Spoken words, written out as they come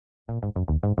Hello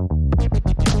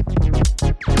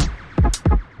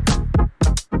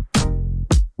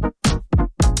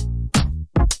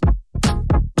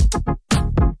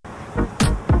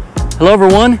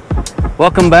everyone,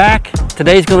 welcome back.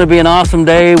 Today's going to be an awesome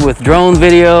day with drone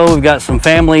video. We've got some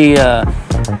family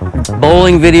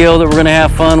bowling video that we're going to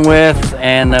have fun with,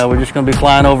 and we're just going to be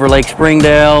flying over Lake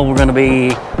Springdale. We're going to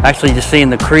be actually just seeing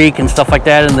the creek and stuff like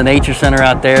that in the nature center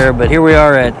out there. But here we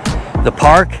are at the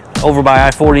park over by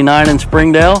I-49 in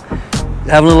Springdale,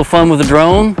 having a little fun with the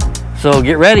drone. So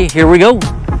get ready, here we go.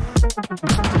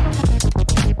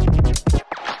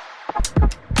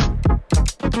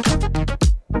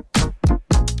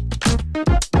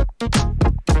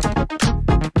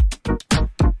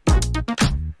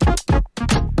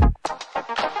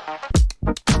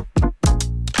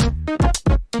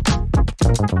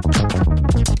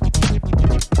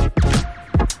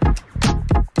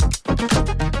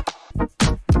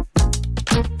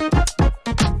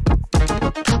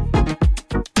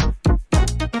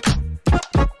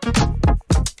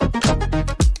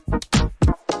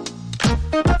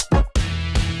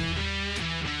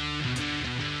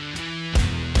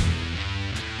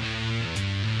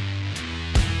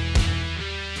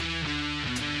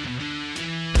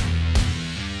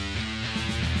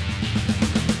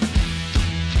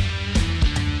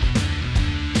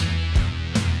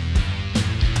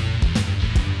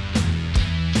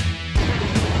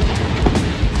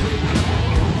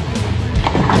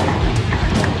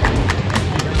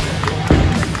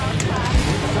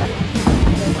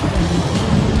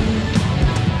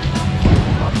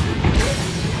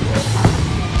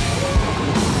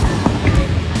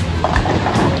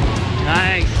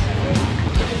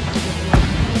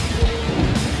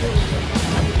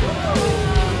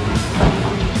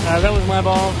 That was my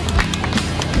ball.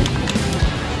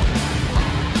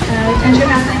 Attention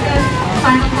Athletics,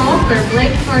 final call for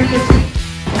Blake Party of 2.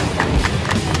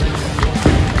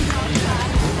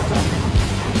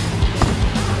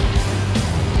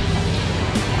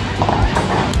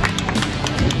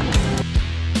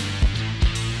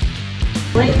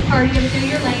 Blake Party of 2,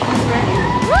 your lane is ready.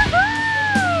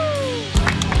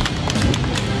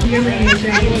 Your lane is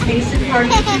ready. Mason Party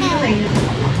of 2, your lane is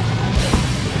ready.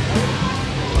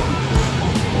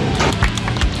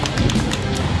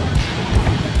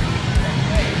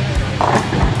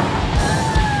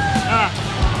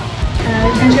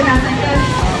 Attention Athletics,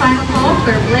 final call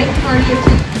for Blake Party of 2.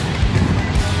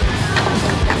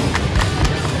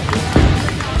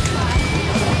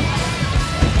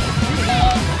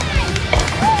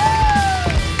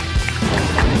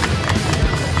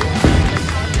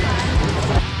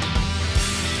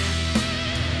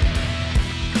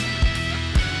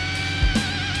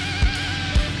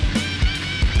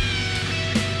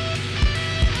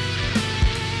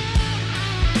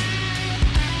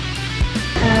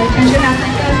 Attention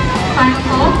Athletics, final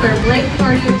call for Blake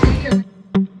Party of 2.